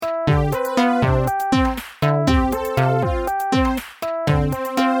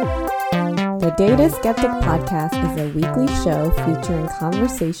The Data Skeptic Podcast is a weekly show featuring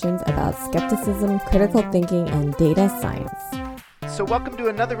conversations about skepticism, critical thinking, and data science. So welcome to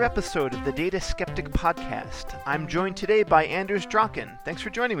another episode of the Data Skeptic Podcast. I'm joined today by Anders Draken. Thanks for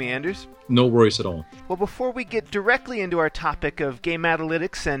joining me, Anders. No worries at all. Well, before we get directly into our topic of game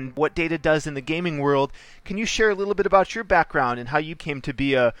analytics and what data does in the gaming world, can you share a little bit about your background and how you came to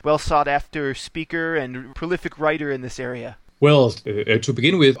be a well-sought-after speaker and prolific writer in this area? Well, to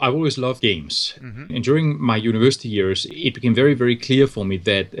begin with, I've always loved games. And during my university years, it became very, very clear for me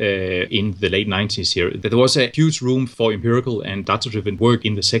that in the late 90s here, that there was a huge room for empirical and data-driven work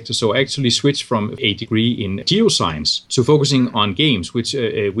in the sector. So I actually switched from a degree in geoscience to focusing on games, which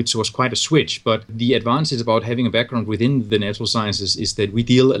was quite a switch. But the advantage about having a background within the natural sciences is that we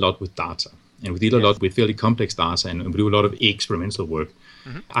deal a lot with data. And we deal a lot with fairly complex data, and we do a lot of experimental work.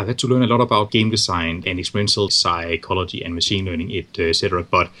 I've had to learn a lot about game design and experimental psychology and machine learning, etc.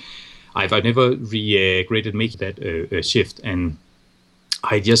 But I've never regretted making that shift. And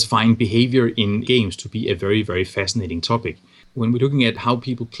I just find behavior in games to be a very, very fascinating topic. When we're looking at how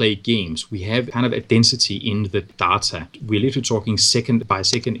people play games, we have kind of a density in the data. We're literally talking second by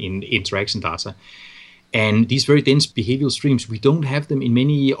second in interaction data. And these very dense behavioral streams, we don't have them in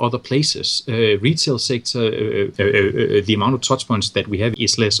many other places. Retail sector, the amount of touch points that we have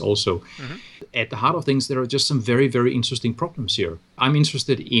is less also. At the heart of things, there are just some very, very interesting problems here. I'm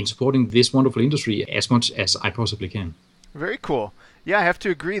interested in supporting this wonderful industry as much as I possibly can. Very cool. Yeah, I have to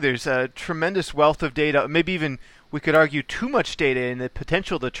agree. There's a tremendous wealth of data. Maybe even we could argue too much data and the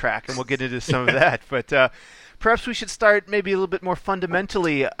potential to track, and we'll get into some of that. But perhaps we should start maybe a little bit more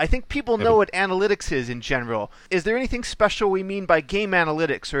fundamentally. I think people know what analytics is in general. Is there anything special we mean by game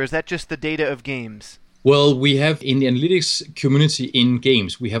analytics, or is that just the data of games? Well, we have in the analytics community in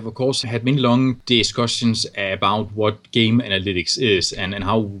games, we have, of course, had many long discussions about what game analytics is and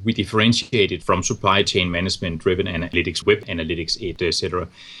how we differentiate it from supply chain management-driven analytics, web analytics, etc.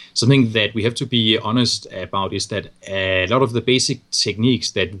 Something that we have to be honest about is that a lot of the basic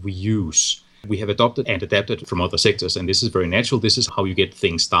techniques that we use, we have adopted and adapted from other sectors, and this is very natural. This is how you get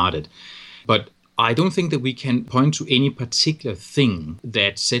things started. But I don't think that we can point to any particular thing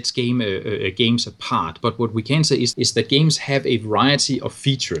that sets games apart. But what we can say is that games have a variety of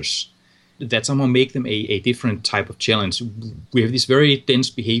features that somehow make them a different type of challenge. We have these very dense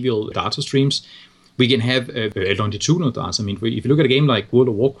behavioral data streams. We can have a longitudinal data. I mean, if you look at a game like World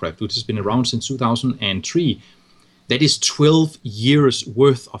of Warcraft, which has been around since 2003, that is 12 years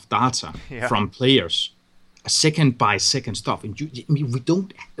worth of data from players, second by second stuff. And we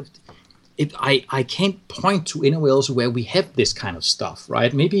don't have... I can't point to anywhere else where we have this kind of stuff,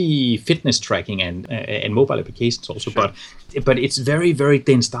 right? Maybe fitness tracking and mobile applications also, sure. But it's very, very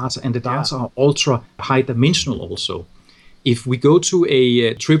dense data, and the data are ultra high dimensional also. If we go to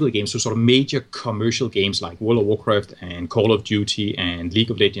a AAA game, so sort of major commercial games like World of Warcraft and Call of Duty and League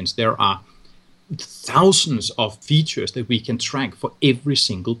of Legends, there are thousands of features that we can track for every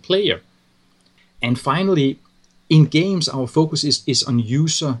single player. And finally, in games, our focus is on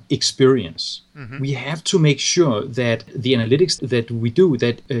user experience. We have to make sure that the analytics that we do,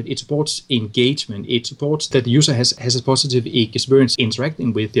 that it supports engagement, it supports that the user has a positive experience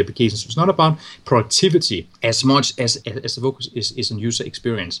interacting with the application. So it's not about productivity as much as the focus is on user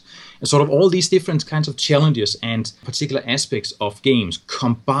experience. And sort of all these different kinds of challenges and particular aspects of games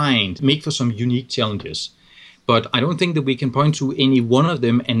combined make for some unique challenges. But I don't think that we can point to any one of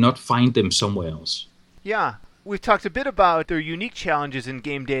them and not find them somewhere else. Yeah. We've talked a bit about their unique challenges in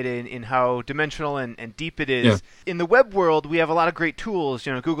game data in how dimensional and deep it is. Yeah. In the web world, we have a lot of great tools.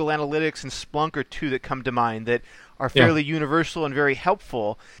 You know, Google Analytics and Splunk are two that come to mind that are fairly universal and very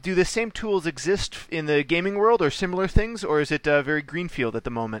helpful. Do the same tools exist in the gaming world or similar things, or is it very greenfield at the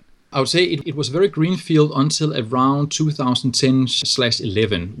moment? I would say it was very greenfield until around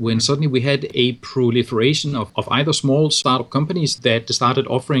 2010/11, when suddenly we had a proliferation of either small startup companies that started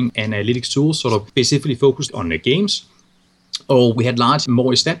offering analytics tools sort of specifically focused on the games, or we had large,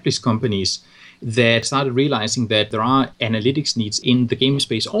 more established companies that started realizing that there are analytics needs in the game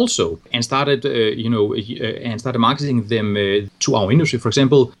space also, and started marketing them to our industry. For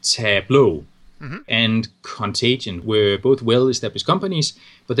example, Tableau and Contagion were both well-established companies,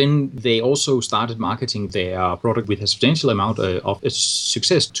 but then they also started marketing their product with a substantial amount of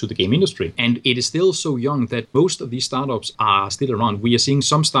success to the game industry. And it is still so young that most of these startups are still around. We are seeing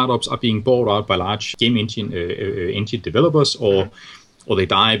some startups are being bought out by large game engine developers, or they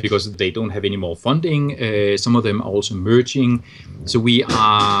die because they don't have any more funding. Some of them are also merging. So we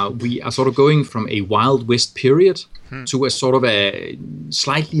are sort of going from a Wild West period to a sort of a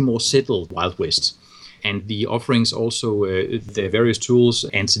slightly more settled Wild West. And the offerings also, the various tools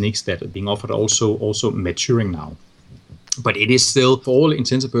and techniques that are being offered also maturing now. But it is still, for all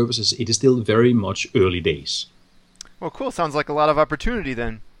intents and purposes, it is still very much early days. Well, cool. Sounds like a lot of opportunity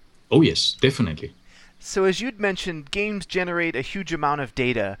then. Oh, yes, definitely. So as you'd mentioned, games generate a huge amount of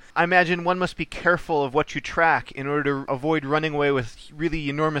data. I imagine one must be careful of what you track in order to avoid running away with really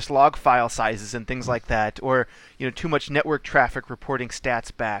enormous log file sizes and things like that, or too much network traffic reporting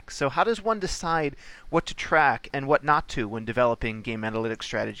stats back. So how does one decide what to track and what not to when developing game analytics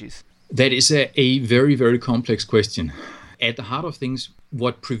strategies? That is a very, very complex question. At the heart of things,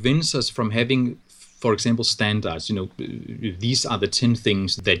 what prevents us from having, for example, standards, these are the 10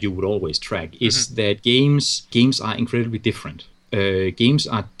 things that you would always track, is that games are incredibly different. Games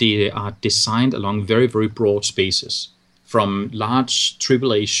are designed along very, very broad spaces, from large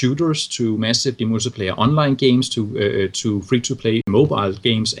AAA shooters to massive multiplayer online games to free-to-play mobile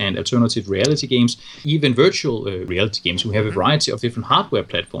games and alternative reality games, even virtual reality games. We have a variety of different hardware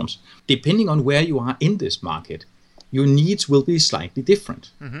platforms. Depending on where you are in this market, your needs will be slightly different,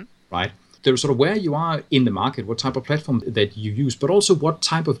 right? There's sort of where you are in the market, what type of platform that you use, but also what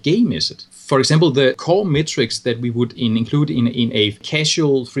type of game is it. For example, the core metrics that we would include in a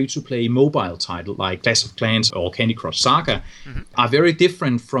casual free-to-play mobile title like Clash of Clans or Candy Crush Saga are very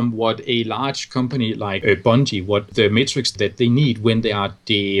different from what a large company like Bungie, what the metrics that they need when they are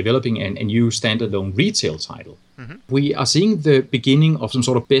developing a new standalone retail title. We are seeing the beginning of some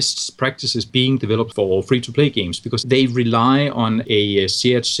sort of best practices being developed for free-to-play games because they rely on a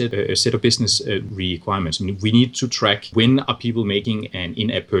shared set of business requirements. I mean, we need to track when are people making an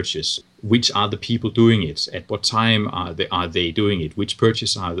in-app purchase, which are the people doing it, at what time are they doing it, which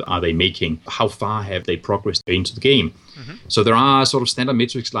purchase are they making, how far have they progressed into the game. So there are sort of standard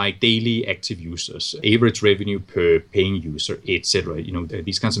metrics like daily active users, average revenue per paying user, etc.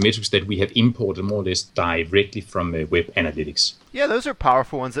 These kinds of metrics that we have imported more or less directly from web analytics. Yeah, those are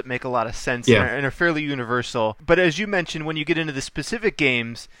powerful ones that make a lot of sense and are fairly universal. But as you mentioned, when you get into the specific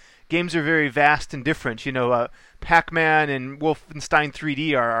games are very vast and different. Pac-Man and Wolfenstein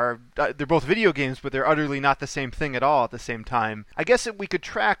 3D are they're both video games, but they're utterly not the same thing at all at the same time. I guess we could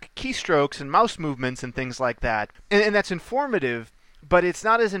track keystrokes and mouse movements and things like that, and that's informative. But it's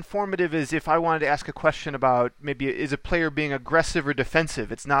not as informative as if I wanted to ask a question about maybe is a player being aggressive or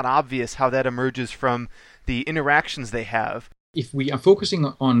defensive. It's not obvious how that emerges from the interactions they have. If we are focusing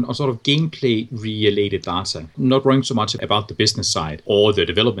on sort of gameplay-related data, not worrying so much about the business side or the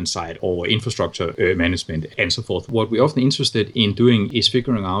development side or infrastructure management and so forth, what we're often interested in doing is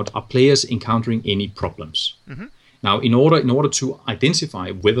figuring out, are players encountering any problems? Now, in order to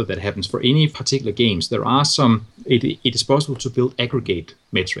identify whether that happens for any particular games, there are it is possible to build aggregate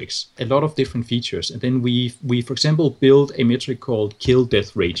metrics, a lot of different features. And then we for example, build a metric called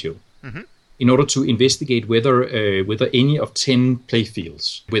kill-death ratio. In order to investigate whether any of 10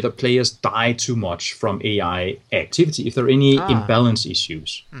 playfields, whether players die too much from AI activity, if there are any imbalance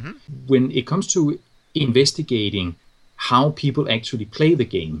issues. When it comes to investigating how people actually play the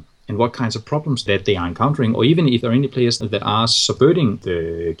game and what kinds of problems that they are encountering, or even if there are any players that are subverting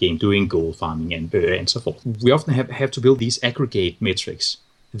the game, doing gold farming and so forth, we often have to build these aggregate metrics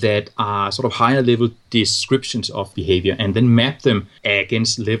that are sort of higher level descriptions of behavior and then map them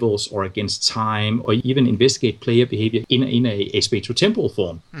against levels or against time, or even investigate player behavior in a spatiotemporal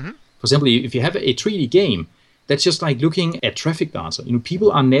form. For example, if you have a 3D game, that's just like looking at traffic data.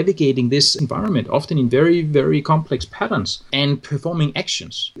 People are navigating this environment often in very, very complex patterns and performing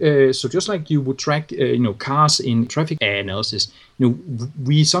actions. So just like you would track, cars in traffic analysis,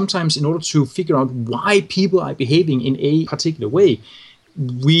 we sometimes, in order to figure out why people are behaving in a particular way,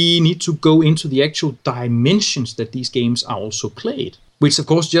 we need to go into the actual dimensions that these games are also played, which of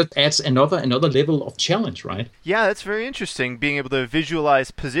course just adds another level of challenge, right? Yeah, that's very interesting, being able to visualize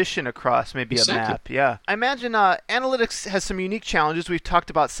position across maybe a map. Yeah, I imagine analytics has some unique challenges. We've talked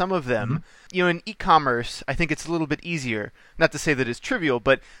about some of them. In e-commerce, I think it's a little bit easier. Not to say that it's trivial,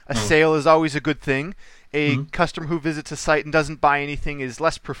 but a sale is always a good thing. A customer who visits a site and doesn't buy anything is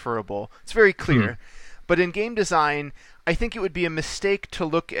less preferable. It's very clear. But in game design, I think it would be a mistake to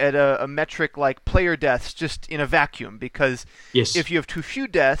look at a metric like player deaths just in a vacuum, because if you have too few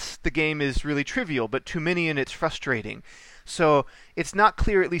deaths, the game is really trivial, but too many and it's frustrating. So it's not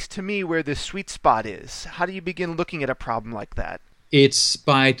clear, at least to me, where the sweet spot is. How do you begin looking at a problem like that? It's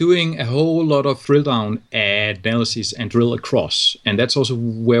by doing a whole lot of drill down analysis and drill across. And that's also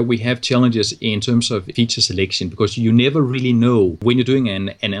where we have challenges in terms of feature selection, because you never really know when you're doing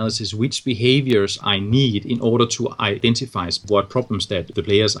an analysis which behaviors I need in order to identify what problems that the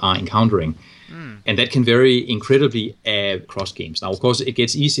players are encountering. And that can vary incredibly across games. Now, of course, it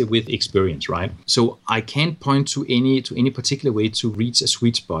gets easier with experience, right? So I can't point to any particular way to reach a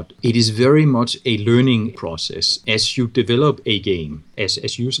sweet spot. It is very much a learning process. As you develop a game,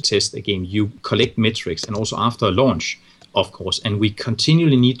 as user test a game, you collect metrics, and also after launch, of course, and we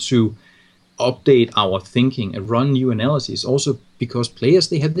continually need to update our thinking and run new analyses, also because players,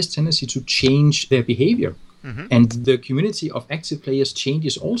 they have this tendency to change their behavior. And the community of active players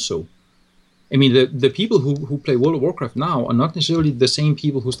changes also. I mean, the people who play World of Warcraft now are not necessarily the same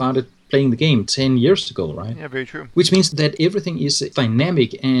people who started playing the game 10 years ago, right? Yeah, very true. Which means that everything is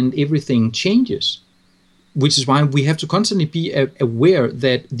dynamic and everything changes. Which is why we have to constantly be aware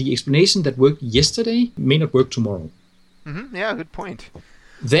that the explanation that worked yesterday may not work tomorrow. Yeah, good point.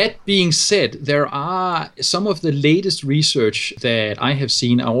 That being said, there are some of the latest research that I have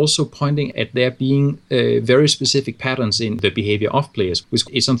seen are also pointing at there being very specific patterns in the behavior of players, which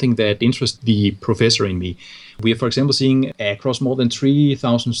is something that interests the professor in me. We are, for example, seeing across more than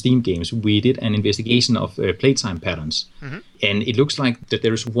 3,000 Steam games, we did an investigation of playtime patterns. And it looks like that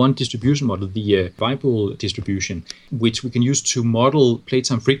there is one distribution model, the Weibull distribution, which we can use to model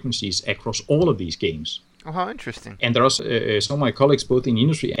playtime frequencies across all of these games. Oh, how interesting. And there are some of my colleagues, both in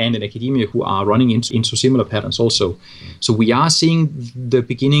industry and in academia, who are running into similar patterns also. So we are seeing the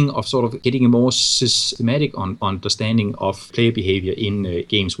beginning of sort of getting a more systematic understanding of player behavior in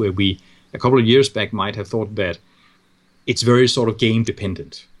games, where we, a couple of years back, might have thought that it's very sort of game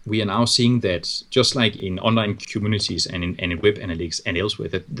dependent. We are now seeing that, just like in online communities and in web analytics and elsewhere,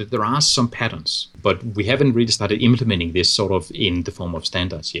 that there are some patterns, but we haven't really started implementing this sort of in the form of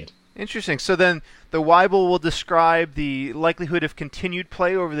standards yet. Interesting. So then the Weibull will describe the likelihood of continued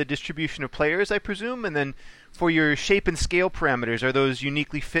play over the distribution of players, I presume, and then for your shape and scale parameters, are those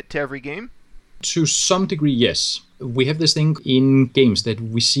uniquely fit to every game? To some degree, yes. We have this thing in games that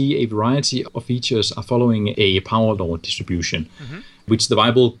we see a variety of features are following a power law distribution, which the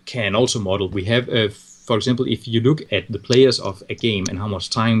Weibull can also model. We have, for example, if you look at the players of a game and how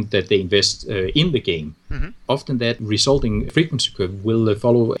much time that they invest in the game, often that resulting frequency curve will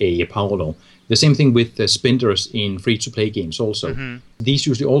follow a power law. The same thing with the spenders in free-to-play games also. These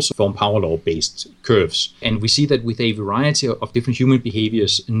usually also form power law-based curves. And we see that with a variety of different human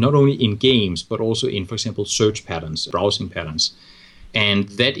behaviors, not only in games, but also in, for example, search patterns, browsing patterns. And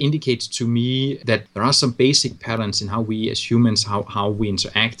that indicates to me that there are some basic patterns in how we as humans, how we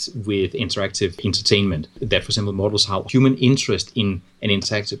interact with interactive entertainment. That, for example, models how human interest in an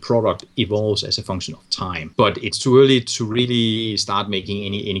interactive product evolves as a function of time. But it's too early to really start making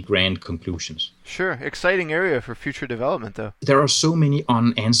any grand conclusions. Sure. Exciting area for future development, though. There are so many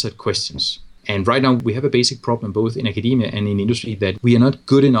unanswered questions. And right now we have a basic problem both in academia and in industry that we are not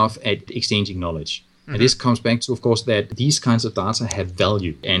good enough at exchanging knowledge. And this comes back to, of course, that these kinds of data have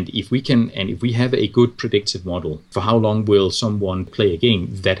value. And if we have a good predictive model for how long will someone play a game,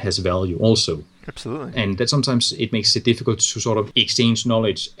 that has value also. Absolutely. And that sometimes it makes it difficult to sort of exchange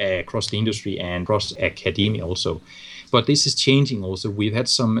knowledge across the industry and across academia also. But this is changing also. We've had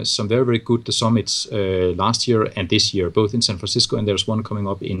some very, very good summits last year and this year, both in San Francisco, and there's one coming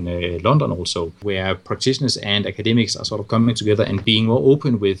up in London also, where practitioners and academics are sort of coming together and being more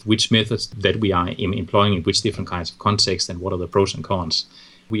open with which methods that we are employing in which different kinds of contexts and what are the pros and cons.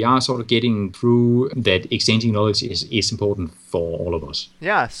 We are sort of getting through that exchanging knowledge is important for all of us.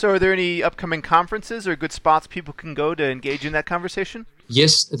 Yeah. So are there any upcoming conferences or good spots people can go to engage in that conversation?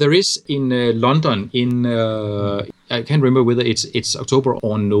 Yes, there is in London. I can't remember whether it's October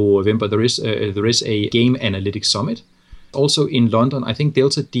or November. There is a game analytics summit. Also in London, I think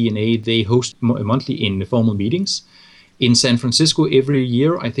Delta DNA, they host monthly informal meetings. In San Francisco every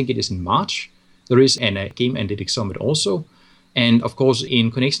year, I think it is in March, there is a game analytics summit also. And of course, in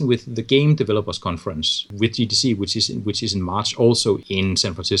connection with the Game Developers Conference with GDC, which is in March, also in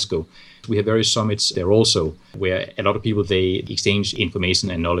San Francisco, we have various summits there also, where a lot of people, they exchange information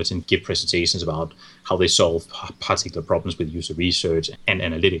and knowledge and give presentations about how they solve particular problems with user research and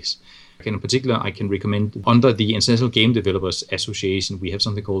analytics. In particular, I can recommend under the International Game Developers Association, we have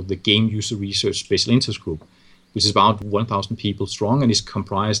something called the Game User Research Special Interest Group, which is about 1,000 people strong and is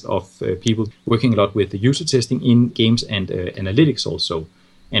comprised of people working a lot with the user testing in games and analytics also.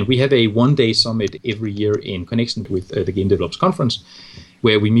 And we have a one-day summit every year in connection with the Game Developers Conference,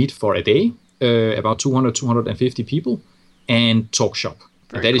 where we meet for a day, about 250 people, and talk shop.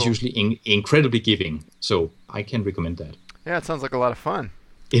 And that is usually incredibly giving. So I can recommend that. Yeah, it sounds like a lot of fun.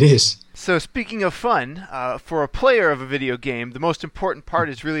 It is. So speaking of fun, for a player of a video game, the most important part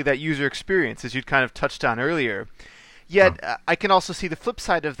is really that user experience, as you'd kind of touched on earlier. Yet I can also see the flip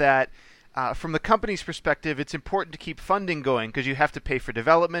side of that. from the company's perspective, it's important to keep funding going because you have to pay for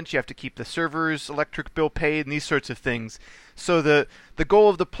development, you have to keep the servers' electric bill paid, and these sorts of things. So the goal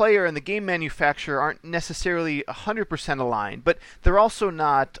of the player and the game manufacturer aren't necessarily 100% aligned, but they're also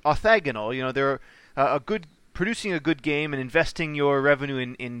not orthogonal. They're producing a good game and investing your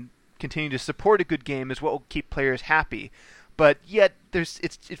revenue in continuing to support a good game is what will keep players happy. But yet,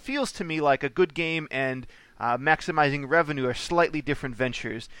 it feels to me like a good game and maximizing revenue are slightly different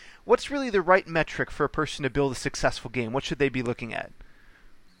ventures. What's really the right metric for a person to build a successful game? What should they be looking at?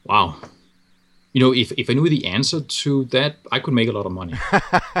 Wow. If I knew the answer to that, I could make a lot of money.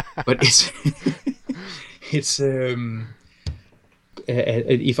 But it's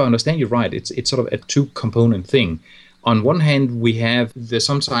if I understand you right, it's sort of a two-component thing. On one hand, we have the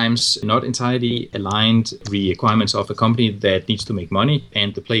sometimes not entirely aligned requirements of a company that needs to make money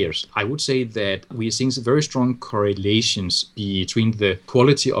and the players. I would say that we are seeing some very strong correlations between the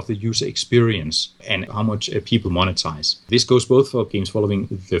quality of the user experience and how much people monetize. This goes both for games following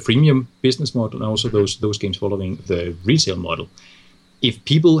the freemium business model and also those games following the retail model. If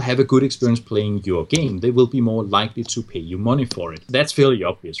people have a good experience playing your game, they will be more likely to pay you money for it. That's fairly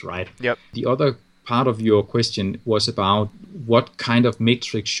obvious, right? Yep. The other part of your question was about what kind of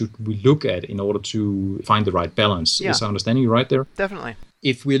metrics should we look at in order to find the right balance. Is I understanding you right there? Definitely.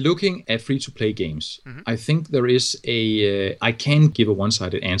 If we're looking at free-to-play games, I think there is I can give a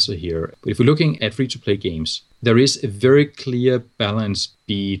one-sided answer here, but if we're looking at free-to-play games, there is a very clear balance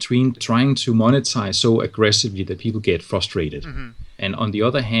between trying to monetize so aggressively that people get frustrated. And on the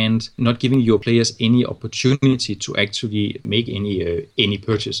other hand, not giving your players any opportunity to actually make any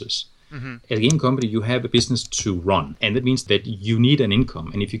purchases. At a game company, you have a business to run, and that means that you need an income.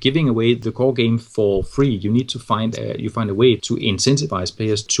 And if you're giving away the core game for free, you need to find a way to incentivize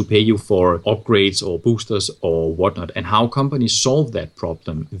players to pay you for upgrades or boosters or whatnot. And how companies solve that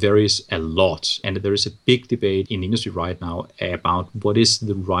problem varies a lot. And there is a big debate in the industry right now about what is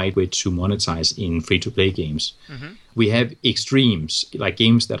the right way to monetize in free-to-play games. We have extremes, like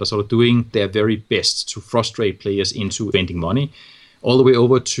games that are sort of doing their very best to frustrate players into spending money, all the way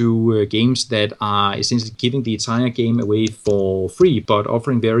over to games that are essentially giving the entire game away for free, but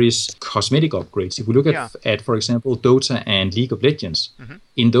offering various cosmetic upgrades. If we look at for example, Dota and League of Legends,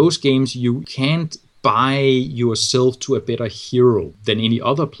 in those games, you can't buy yourself to a better hero than any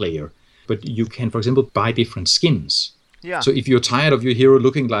other player, but you can, for example, buy different skins. So if you're tired of your hero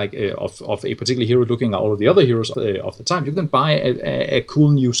looking like of a particular hero looking like all of the other heroes of the time, you can buy a cool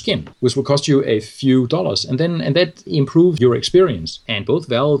new skin, which will cost you a few dollars, and that improves your experience. And both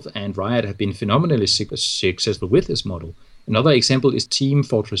Valve and Riot have been phenomenally successful with this model. Another example is Team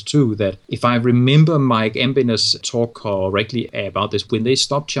Fortress 2, that if I remember Mike Ambener's talk correctly about this, when they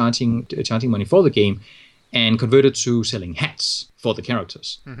stopped charging money for the game and converted to selling hats for the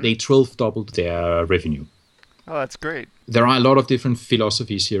characters, they 12 doubled their revenue. Oh, that's great. There are a lot of different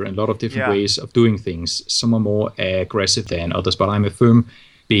philosophies here and a lot of different ways of doing things. Some are more aggressive than others, but I'm a firm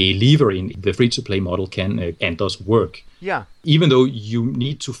believer in the free-to-play model can and does work. Even though you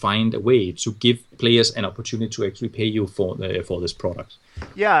need to find a way to give players an opportunity to actually pay you for this product.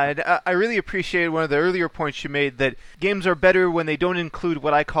 And I really appreciated one of the earlier points you made, that games are better when they don't include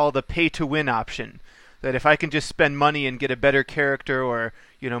what I call the pay-to-win option. That if I can just spend money and get a better character or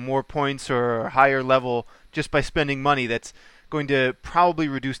more points or higher level just by spending money, that's going to probably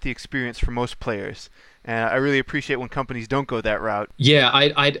reduce the experience for most players. And I really appreciate when companies don't go that route.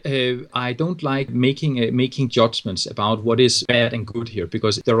 I don't like making judgments about what is bad and good here,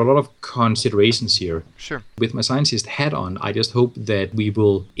 because there are a lot of considerations here. Sure. With my scientist hat on, I just hope that we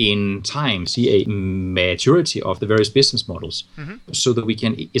will in time see a maturity of the various business models, so that we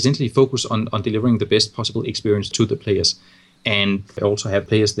can essentially focus on delivering the best possible experience to the players. And also have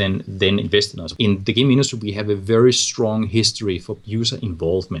players then invest in us. In the game industry, we have a very strong history for user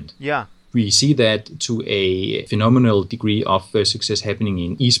involvement. We see that to a phenomenal degree of success happening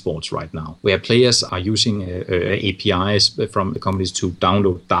in esports right now, where players are using APIs from the companies to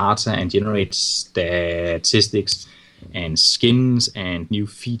download data and generate statistics and skins and new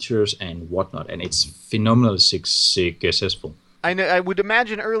features and whatnot. And it's phenomenally successful. I would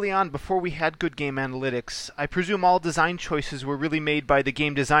imagine early on, before we had good game analytics, I presume all design choices were really made by the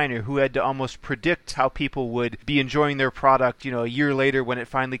game designer, who had to almost predict how people would be enjoying their product, a year later when it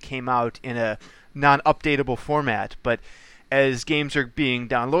finally came out in a non-updatable format. But as games are being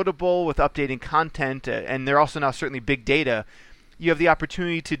downloadable with updating content, and they're also now certainly big data, you have the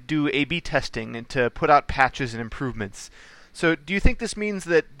opportunity to do A/B testing and to put out patches and improvements. So do you think this means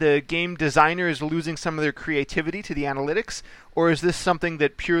that the game designer is losing some of their creativity to the analytics, or is this something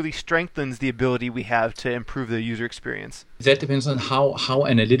that purely strengthens the ability we have to improve the user experience? That depends on how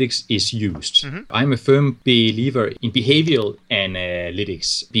analytics is used. I'm a firm believer in behavioral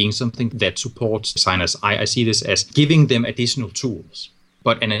analytics being something that supports designers. I see this as giving them additional tools.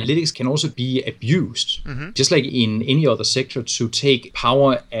 But analytics can also be abused, just like in any other sector, to take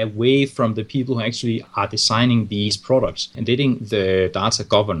power away from the people who actually are designing these products and letting the data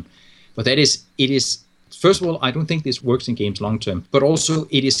govern. But it is, first of all, I don't think this works in games long term, but also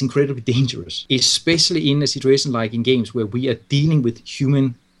it is incredibly dangerous, especially in a situation like in games where we are dealing with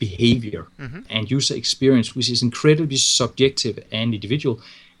human behavior and user experience, which is incredibly subjective and individual.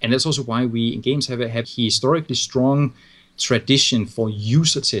 And that's also why we in games have historically strong tradition for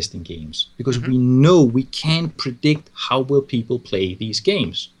user testing games, because we know we can't predict how will people play these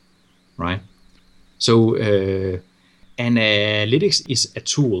games, right? So analytics is a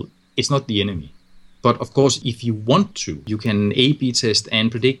tool, it's not the enemy. But of course, if you want to, you can A/B test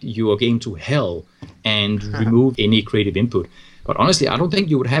and predict your game to hell and remove any creative input. But honestly, I don't think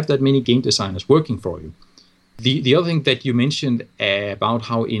you would have that many game designers working for you. The other thing that you mentioned about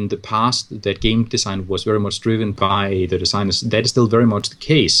how in the past that game design was very much driven by the designers, that is still very much the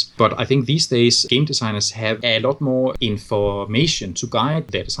case. But I think these days game designers have a lot more information to guide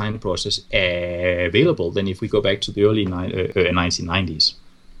their design process available than if we go back to the early 1990s.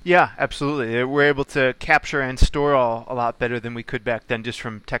 Yeah, absolutely. We're able to capture and store a lot better than we could back then, just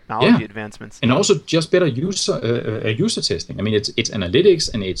from technology advancements. And also just better user testing. I mean, it's analytics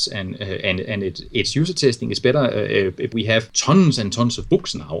and it's user testing is better. We have tons and tons of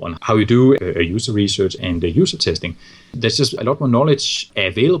books now on how you do user research and user testing. There's just a lot more knowledge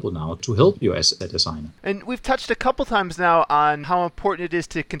available now to help you as a designer. And we've touched a couple times now on how important it is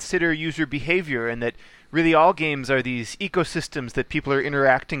to consider user behavior, and that really all games are these ecosystems that people are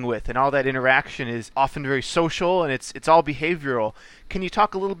interacting with, and all that interaction is often very social, and it's all behavioral. Can you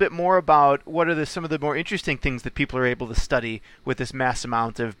talk a little bit more about what are some of the more interesting things that people are able to study with this mass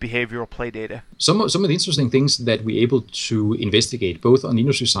amount of behavioral play data? Some of the interesting things that we're able to investigate, both on the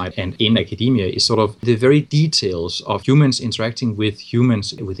industry side and in academia, is sort of the very details of humans interacting with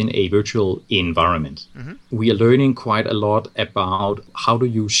humans within a virtual environment. We are learning quite a lot about how do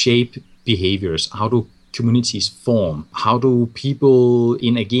you shape behaviors, how do communities form, how do people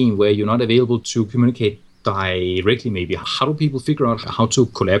in a game where you're not available to communicate directly, maybe how do people figure out how to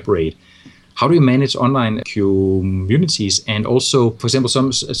collaborate, how do you manage online communities, and also, for example,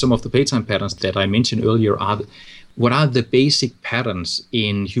 some of the playtime patterns that I mentioned earlier what are the basic patterns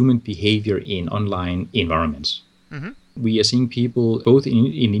in human behavior in online environments. We are seeing people both in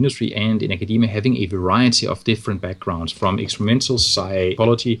industry and in academia having a variety of different backgrounds, from experimental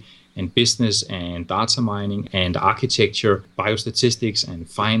psychology and business and data mining and architecture, biostatistics and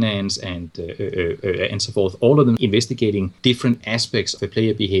finance and so forth, all of them investigating different aspects of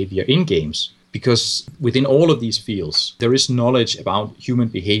player behavior in games. Because within all of these fields, there is knowledge about human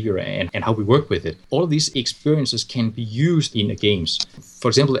behavior and how we work with it. All of these experiences can be used in the games. For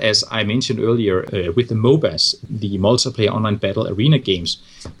example, as I mentioned earlier, with the MOBAs, the multiplayer online battle arena games,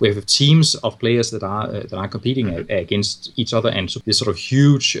 we have teams of players that are competing against each other, and so this sort of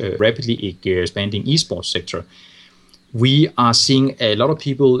huge, rapidly expanding esports sector. We are seeing a lot of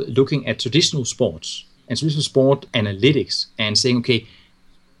people looking at traditional sports and traditional sport analytics and saying, okay,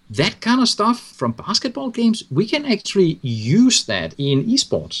 that kind of stuff from basketball games, we can actually use that in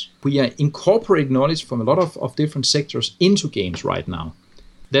esports. We are incorporating knowledge from a lot of different sectors into games right now.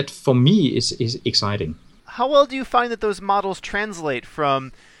 That, for me, is exciting. How well do you find that those models translate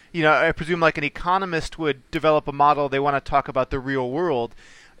from, I presume like an economist would develop a model, they want to talk about the real world.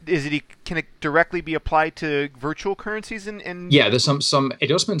 Can it directly be applied to virtual currencies? Yeah, there's some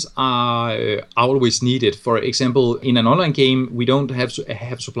adjustments are always needed. For example, in an online game, we don't have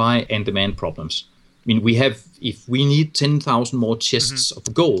supply and demand problems. I mean, if we need 10,000 more chests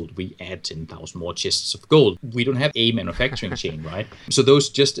of gold, we add 10,000 more chests of gold. We don't have a manufacturing chain, right? So those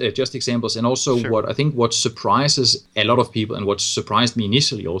just examples. And also what surprises a lot of people, and what surprised me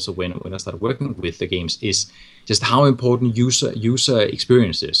initially also when I started working with the games, is just how important user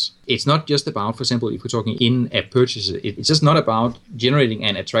experience is. It's not just about, for example, if we're talking in-app purchases, it's just not about generating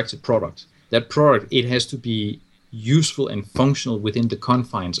an attractive product. That product, it has to be useful and functional within the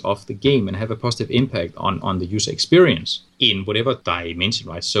confines of the game and have a positive impact on the user experience in whatever dimension,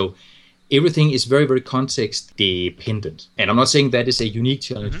 right? So everything is very, very context dependent. And I'm not saying that is a unique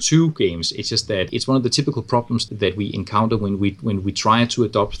challenge to games. It's just that it's one of the typical problems that we encounter when we try to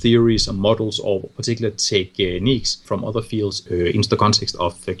adopt theories or models or particular techniques from other fields into the context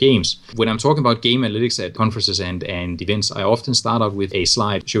of games. When I'm talking about game analytics at conferences and events, I often start out with a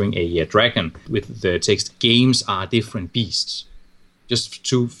slide showing a dragon with the text, "Games are different beasts." Just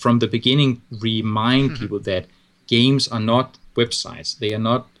to, from the beginning, remind people that games are not websites. They are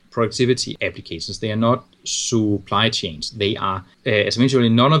not productivity applications. They are not supply chains. They are, as I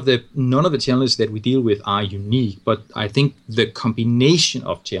mentioned, none of the challenges that we deal with are unique. But I think the combination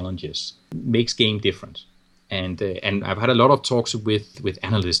of challenges makes game different. And I've had a lot of talks with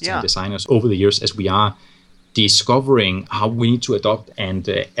analysts and designers over the years as we are discovering how we need to adopt and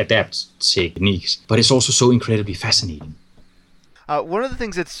adapt techniques. But it's also so incredibly fascinating. One of the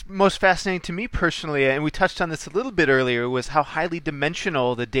things that's most fascinating to me personally, and we touched on this a little bit earlier, was how highly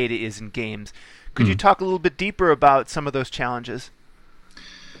dimensional the data is in games. Could you talk a little bit deeper about some of those challenges?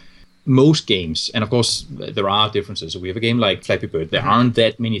 Most games, and of course there are differences. So we have a game like Flappy Bird. There aren't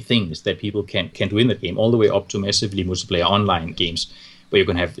that many things that people can do in that game, all the way up to massively multiplayer online games, where you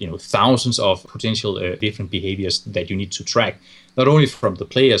can have thousands of potential different behaviors that you need to track, not only from the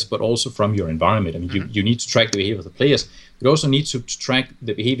players but also from your environment. I mean, you need to track the behavior of the players. You also need to track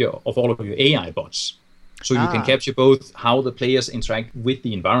the behavior of all of your AI bots, so you can capture both how the players interact with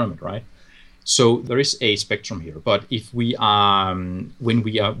the environment, right? So there is a spectrum here. But if we are when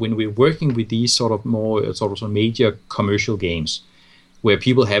we're working with these sort of more major commercial games, where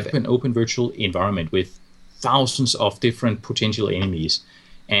people have an open virtual environment with thousands of different potential enemies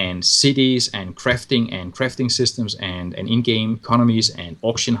and cities and crafting systems and in-game economies and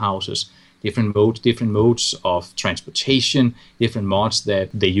auction houses, different modes of transportation, different mods that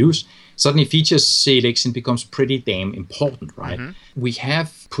they use, suddenly feature selection becomes pretty damn important, right? We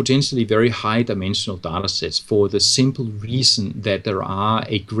have potentially very high dimensional data sets for the simple reason that there are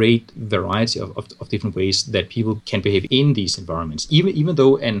a great variety of different ways that people can behave in these environments. Even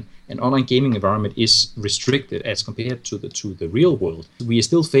though an online gaming environment is restricted as compared to the real world, we are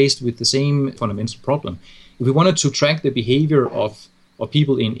still faced with the same fundamental problem. If we wanted to track the behavior of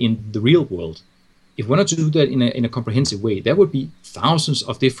people in the real world, if we wanted to do that in a comprehensive way, there would be thousands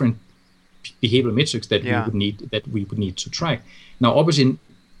of different behavioral metrics that we would need to track. Now, obviously,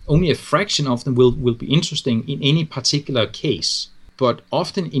 only a fraction of them will be interesting in any particular case. But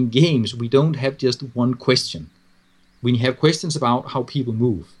often in games, we don't have just one question. We have questions about how people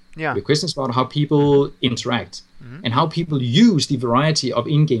move. We have questions about how people interact and how people use the variety of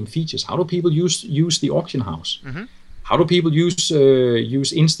in-game features. How do people use the auction house? How do people use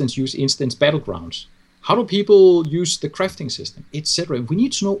instance battlegrounds? How do people use the crafting system, etc.? We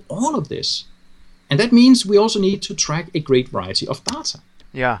need to know all of this. And that means we also need to track a great variety of data.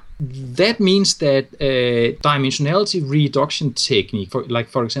 That means that dimensionality reduction technique,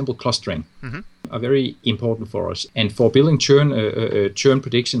 for example, clustering, are very important for us. And for building churn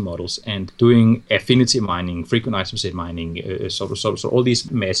prediction models and doing affinity mining, frequent item set mining, so all these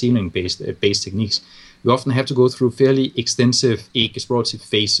machine learning based techniques, we often have to go through fairly extensive explorative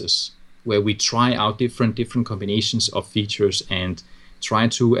phases where we try out different combinations of features and try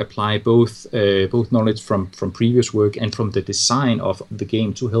to apply both knowledge from previous work and from the design of the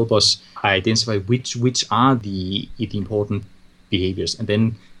game to help us identify which are the important behaviors and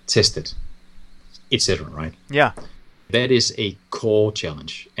then test it, etc. Right? That is a core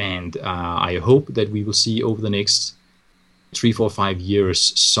challenge, and I hope that we will see over the next 3, 4, 5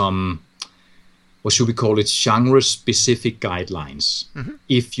 years some, what should we call it, genre-specific guidelines.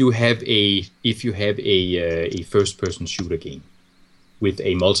 If you have a first-person shooter game with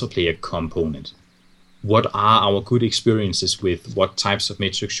a multiplayer component, what are our good experiences with what types of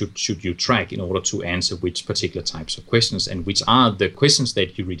metrics should you track in order to answer which particular types of questions, and which are the questions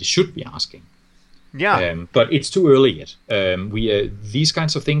that you really should be asking? But it's too early yet. These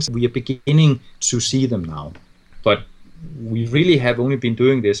kinds of things, we are beginning to see them now, but we really have only been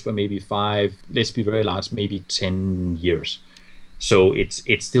doing this for maybe 5, let's be very large, maybe 10 years. So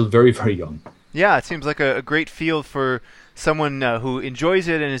it's still very, very young. It seems like a great field for someone who enjoys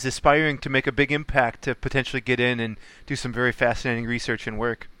it and is aspiring to make a big impact to potentially get in and do some very fascinating research and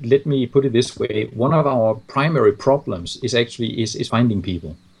work. Let me put it this way. One of our primary problems is actually is finding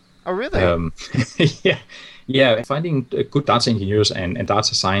people. Oh, really? Finding good data engineers and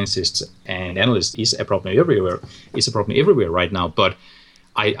data scientists and analysts is a problem everywhere. It's a problem everywhere right now. But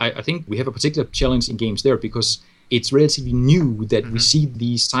I think we have a particular challenge in games there because it's relatively new that we see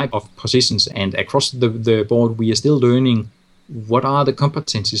these type of positions, and across the board we are still learning what are the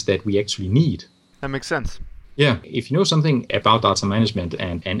competencies that we actually need. That makes sense. Yeah, if you know something about data management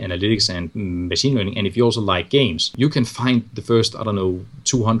and analytics and machine learning, and if you also like games, you can find the first,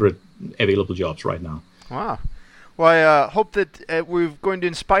 200 available jobs right now. Wow. Well, I hope that we're going to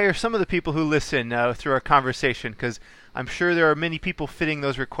inspire some of the people who listen through our conversation, because I'm sure there are many people fitting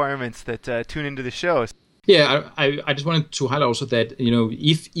those requirements that tune into the show. Yeah, I just wanted to highlight also that,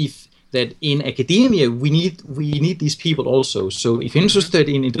 if that in academia we need these people also. So if you're interested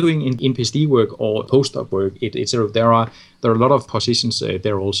in doing in PhD work or postdoc work, there are a lot of positions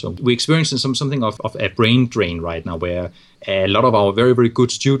there also. We're experiencing something of a brain drain right now, where a lot of our very, very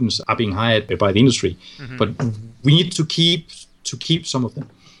good students are being hired by the industry, but we need to keep some of them.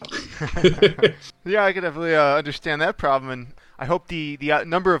 Yeah, I can definitely understand that problem, and I hope the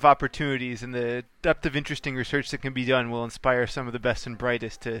number of opportunities and the depth of interesting research that can be done will inspire some of the best and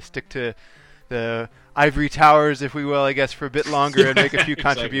brightest to stick to the ivory towers, if we will, I guess, for a bit longer and make a few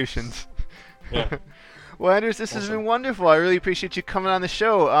contributions. Yeah. Well, Anders, this has been wonderful. I really appreciate you coming on the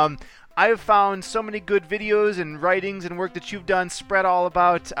show. I've found so many good videos and writings and work that you've done spread all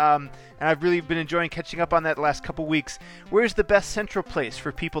about, and I've really been enjoying catching up on that the last couple weeks. Where's the best central place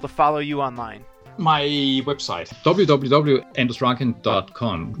for people to follow you online? My website,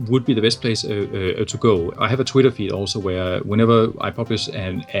 www.andersdraken.com, would be the best place to go. I have a Twitter feed also, where whenever I publish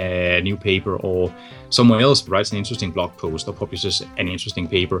a new paper or someone else writes an interesting blog post or publishes an interesting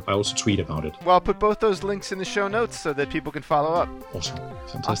paper, I also tweet about it. Well, I'll put both those links in the show notes so that people can follow up. Awesome.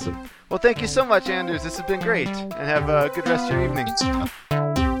 Fantastic. Awesome. Well, thank you so much, Anders. This has been great. And have a good rest of your evening.